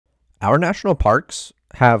Our national parks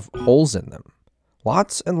have holes in them.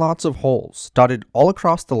 Lots and lots of holes dotted all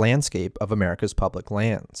across the landscape of America's public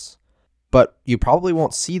lands. But you probably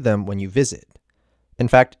won't see them when you visit. In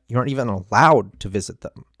fact, you aren't even allowed to visit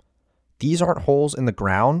them. These aren't holes in the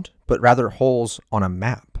ground, but rather holes on a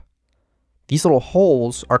map. These little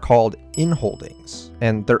holes are called inholdings,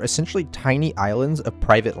 and they're essentially tiny islands of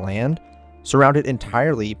private land surrounded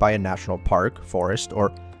entirely by a national park, forest,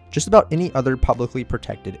 or just about any other publicly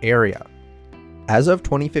protected area. As of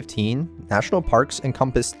 2015, national parks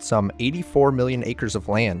encompassed some 84 million acres of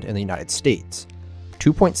land in the United States,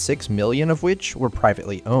 2.6 million of which were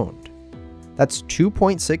privately owned. That's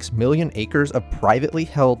 2.6 million acres of privately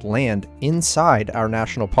held land inside our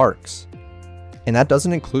national parks. And that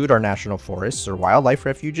doesn't include our national forests or wildlife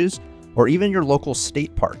refuges, or even your local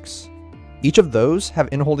state parks. Each of those have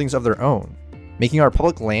inholdings of their own, making our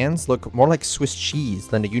public lands look more like Swiss cheese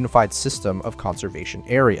than a unified system of conservation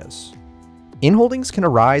areas. Inholdings can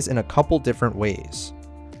arise in a couple different ways.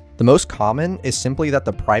 The most common is simply that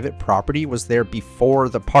the private property was there before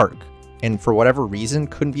the park, and for whatever reason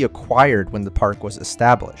couldn't be acquired when the park was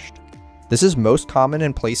established. This is most common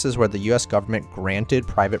in places where the US government granted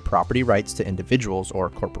private property rights to individuals or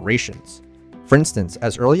corporations. For instance,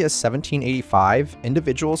 as early as 1785,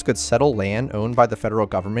 individuals could settle land owned by the federal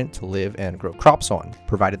government to live and grow crops on,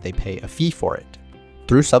 provided they pay a fee for it.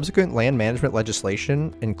 Through subsequent land management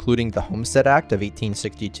legislation, including the Homestead Act of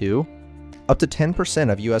 1862, up to 10%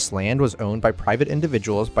 of US land was owned by private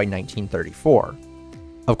individuals by 1934.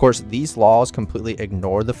 Of course, these laws completely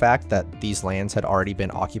ignore the fact that these lands had already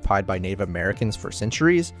been occupied by Native Americans for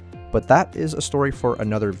centuries, but that is a story for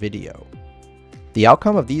another video. The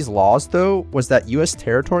outcome of these laws, though, was that US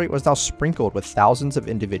territory was now sprinkled with thousands of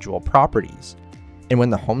individual properties. And when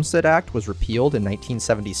the Homestead Act was repealed in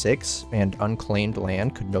 1976 and unclaimed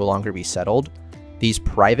land could no longer be settled, these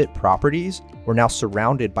private properties were now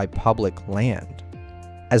surrounded by public land.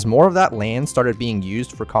 As more of that land started being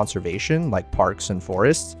used for conservation, like parks and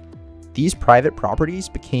forests, these private properties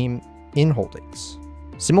became inholdings.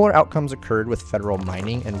 Similar outcomes occurred with federal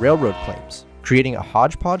mining and railroad claims, creating a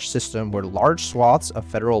hodgepodge system where large swaths of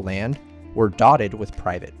federal land were dotted with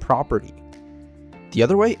private property. The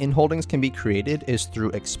other way inholdings can be created is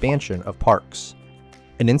through expansion of parks.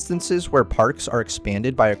 In instances where parks are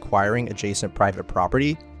expanded by acquiring adjacent private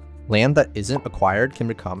property, land that isn't acquired can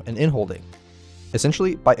become an inholding.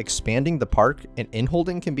 Essentially, by expanding the park, an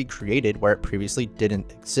inholding can be created where it previously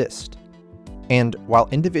didn't exist. And while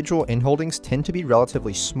individual inholdings tend to be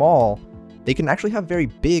relatively small, they can actually have very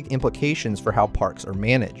big implications for how parks are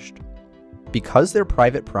managed. Because they're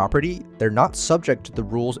private property, they're not subject to the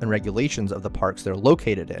rules and regulations of the parks they're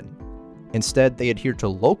located in. Instead, they adhere to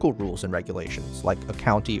local rules and regulations, like a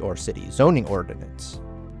county or city zoning ordinance.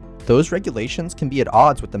 Those regulations can be at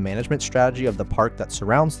odds with the management strategy of the park that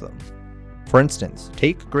surrounds them. For instance,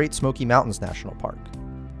 take Great Smoky Mountains National Park.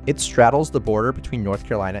 It straddles the border between North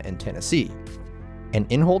Carolina and Tennessee. An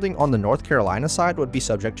inholding on the North Carolina side would be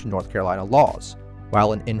subject to North Carolina laws,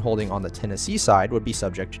 while an inholding on the Tennessee side would be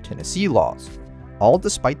subject to Tennessee laws, all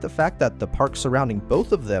despite the fact that the park surrounding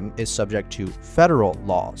both of them is subject to federal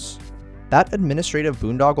laws. That administrative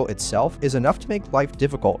boondoggle itself is enough to make life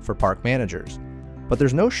difficult for park managers, but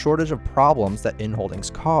there's no shortage of problems that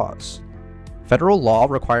inholdings cause. Federal law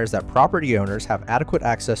requires that property owners have adequate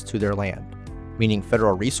access to their land, meaning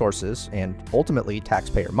federal resources, and ultimately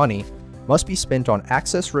taxpayer money, must be spent on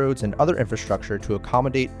access roads and other infrastructure to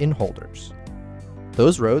accommodate inholders.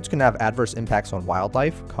 Those roads can have adverse impacts on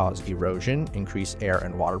wildlife, cause erosion, increase air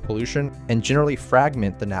and water pollution, and generally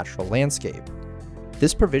fragment the natural landscape.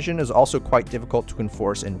 This provision is also quite difficult to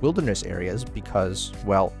enforce in wilderness areas because,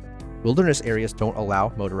 well, wilderness areas don't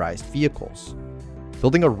allow motorized vehicles.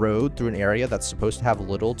 Building a road through an area that's supposed to have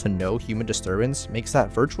little to no human disturbance makes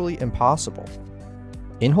that virtually impossible.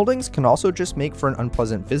 Inholdings can also just make for an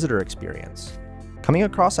unpleasant visitor experience. Coming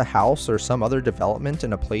across a house or some other development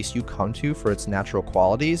in a place you come to for its natural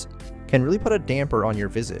qualities can really put a damper on your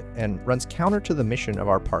visit and runs counter to the mission of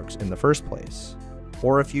our parks in the first place.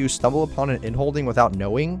 Or if you stumble upon an inholding without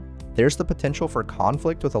knowing, there's the potential for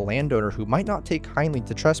conflict with a landowner who might not take kindly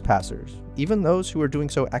to trespassers, even those who are doing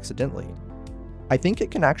so accidentally. I think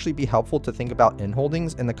it can actually be helpful to think about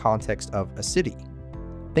inholdings in the context of a city.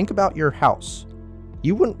 Think about your house.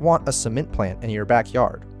 You wouldn't want a cement plant in your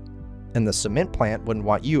backyard, and the cement plant wouldn't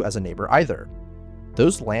want you as a neighbor either.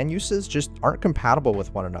 Those land uses just aren't compatible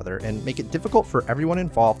with one another and make it difficult for everyone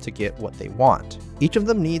involved to get what they want. Each of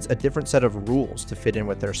them needs a different set of rules to fit in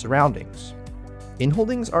with their surroundings.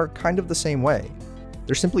 Inholdings are kind of the same way.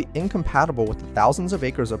 They're simply incompatible with the thousands of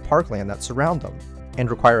acres of parkland that surround them, and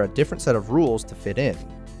require a different set of rules to fit in.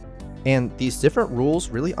 And these different rules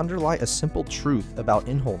really underlie a simple truth about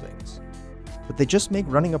inholdings, that they just make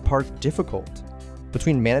running a park difficult.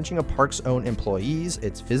 Between managing a park's own employees,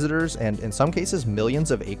 its visitors, and in some cases millions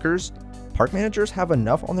of acres, park managers have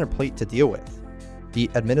enough on their plate to deal with. The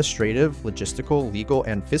administrative, logistical, legal,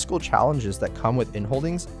 and fiscal challenges that come with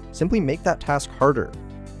inholdings simply make that task harder.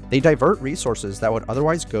 They divert resources that would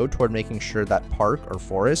otherwise go toward making sure that park or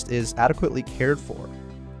forest is adequately cared for.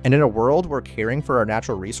 And in a world where caring for our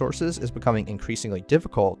natural resources is becoming increasingly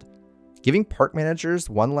difficult, giving park managers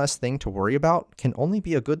one less thing to worry about can only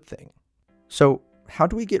be a good thing. So, how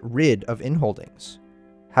do we get rid of inholdings?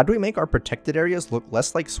 How do we make our protected areas look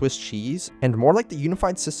less like Swiss cheese and more like the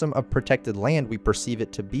unified system of protected land we perceive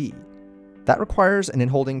it to be? That requires an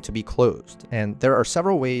inholding to be closed, and there are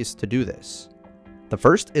several ways to do this. The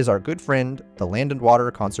first is our good friend, the Land and Water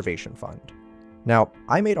Conservation Fund. Now,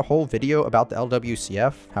 I made a whole video about the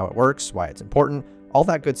LWCF, how it works, why it's important, all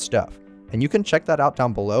that good stuff, and you can check that out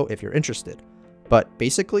down below if you're interested. But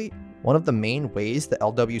basically, one of the main ways the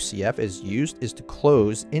LWCF is used is to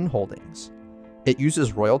close inholdings. It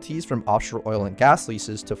uses royalties from offshore oil and gas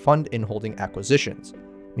leases to fund inholding acquisitions,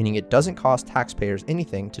 meaning it doesn't cost taxpayers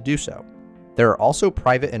anything to do so. There are also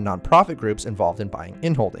private and nonprofit groups involved in buying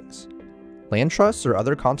inholdings. Land trusts or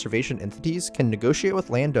other conservation entities can negotiate with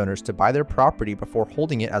landowners to buy their property before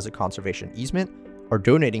holding it as a conservation easement or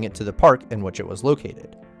donating it to the park in which it was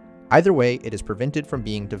located. Either way, it is prevented from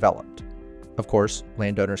being developed. Of course,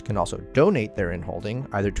 landowners can also donate their inholding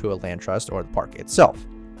either to a land trust or the park itself.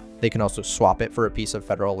 They can also swap it for a piece of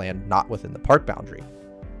federal land not within the park boundary.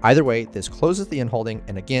 Either way, this closes the inholding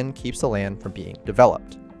and again keeps the land from being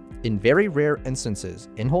developed. In very rare instances,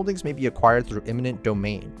 inholdings may be acquired through eminent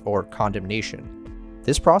domain or condemnation.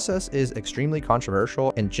 This process is extremely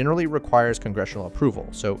controversial and generally requires congressional approval,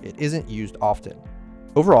 so it isn't used often.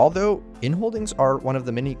 Overall though, inholdings are one of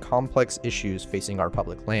the many complex issues facing our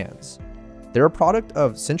public lands. They're a product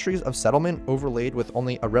of centuries of settlement overlaid with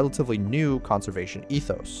only a relatively new conservation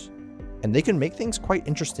ethos. And they can make things quite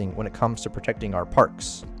interesting when it comes to protecting our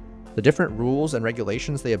parks. The different rules and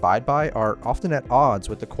regulations they abide by are often at odds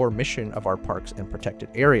with the core mission of our parks and protected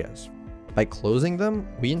areas. By closing them,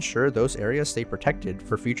 we ensure those areas stay protected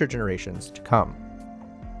for future generations to come.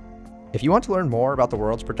 If you want to learn more about the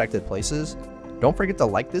world's protected places, don't forget to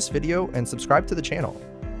like this video and subscribe to the channel.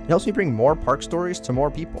 It helps me bring more park stories to more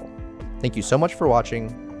people. Thank you so much for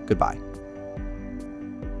watching. Goodbye.